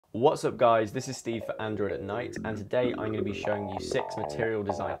What's up guys, this is Steve for Android at Night, and today I'm going to be showing you 6 material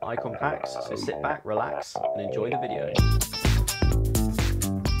design icon packs, so sit back, relax and enjoy the video.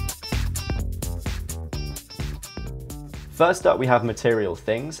 First up we have Material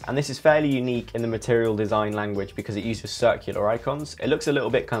Things, and this is fairly unique in the material design language because it uses circular icons. It looks a little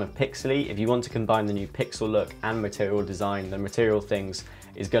bit kind of pixely. If you want to combine the new pixel look and material design, then Material Things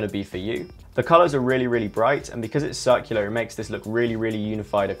is going to be for you. The colors are really bright, and because it's circular it makes this look really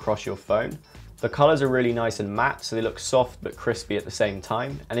unified across your phone. The colors are really nice and matte, so they look soft but crispy at the same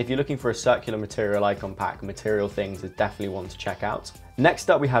time, and if you're looking for a circular material icon pack, Material Things is definitely one to check out. Next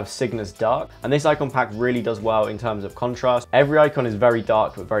up we have Cygnus Dark, and this icon pack really does well in terms of contrast. Every icon is very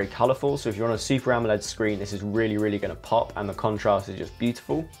dark but very colourful, so if you're on a Super AMOLED screen this is really going to pop, and the contrast is just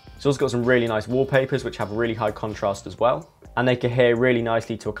beautiful. It's also got some really nice wallpapers which have really high contrast as well, and they cohere really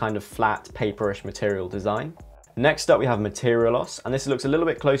nicely to a kind of flat paperish material design. Next up we have MaterialOS, and this looks a little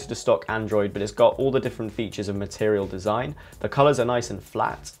bit closer to stock Android, but it's got all the different features of material design. The colors are nice and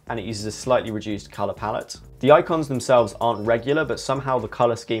flat, and it uses a slightly reduced color palette. The icons themselves aren't regular, but somehow the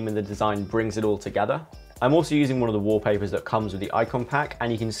color scheme in the design brings it all together. I'm also using one of the wallpapers that comes with the icon pack,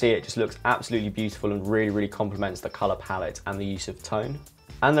 and you can see it just looks absolutely beautiful and really complements the color palette and the use of tone.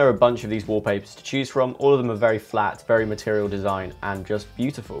 And there are a bunch of these wallpapers to choose from. All of them are very flat, very material design, and just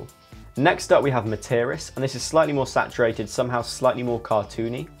beautiful. Next up we have Materis, and this is slightly more saturated, somehow slightly more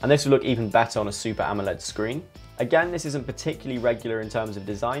cartoony, and this will look even better on a Super AMOLED screen. Again, this isn't particularly regular in terms of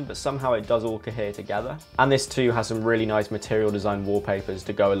design, but somehow it does all cohere together. And this too has some really nice material design wallpapers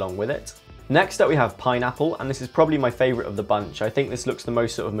to go along with it. Next up we have Pineapple, and this is probably my favourite of the bunch. I think this looks the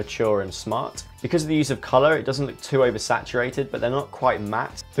most sort of mature and smart. Because of the use of colour, it doesn't look too oversaturated, but they're not quite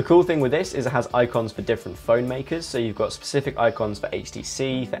matte. The cool thing with this is it has icons for different phone makers, so you've got specific icons for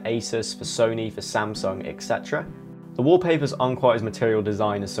HTC, for Asus, for Sony, for Samsung, etc. The wallpapers aren't quite as material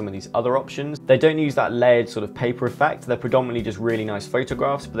design as some of these other options. They don't use that layered sort of paper effect, they're predominantly just really nice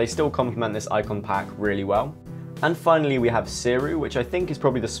photographs, but they still complement this icon pack really well. And finally we have SIRU, which I think is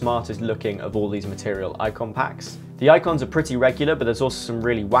probably the smartest looking of all these material icon packs. The icons are pretty regular, but there's also some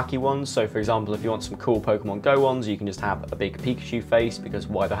really wacky ones. So for example, if you want some cool Pokemon Go ones, you can just have a big Pikachu face, because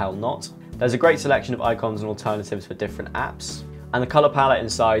why the hell not? There's a great selection of icons and alternatives for different apps. And the color palette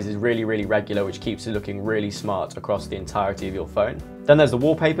and size is really regular, which keeps it looking really smart across the entirety of your phone. Then there's the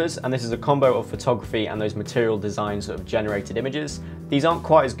wallpapers, and this is a combo of photography and those material design sort of generated images. These aren't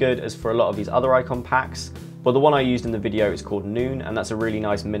quite as good as for a lot of these other icon packs, but the one I used in the video is called Noon, and that's a really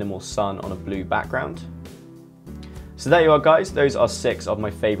nice minimal sun on a blue background. So there you are guys, those are 6 of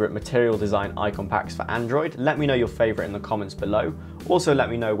my favourite material design icon packs for Android. Let me know your favourite in the comments below. Also let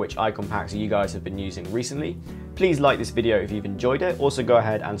me know which icon packs you guys have been using recently. Please like this video if you've enjoyed it. Also go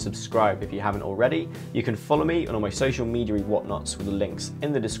ahead and subscribe if you haven't already. You can follow me on all my social media whatnots with the links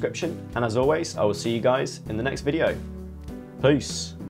in the description. And as always, I will see you guys in the next video. Peace.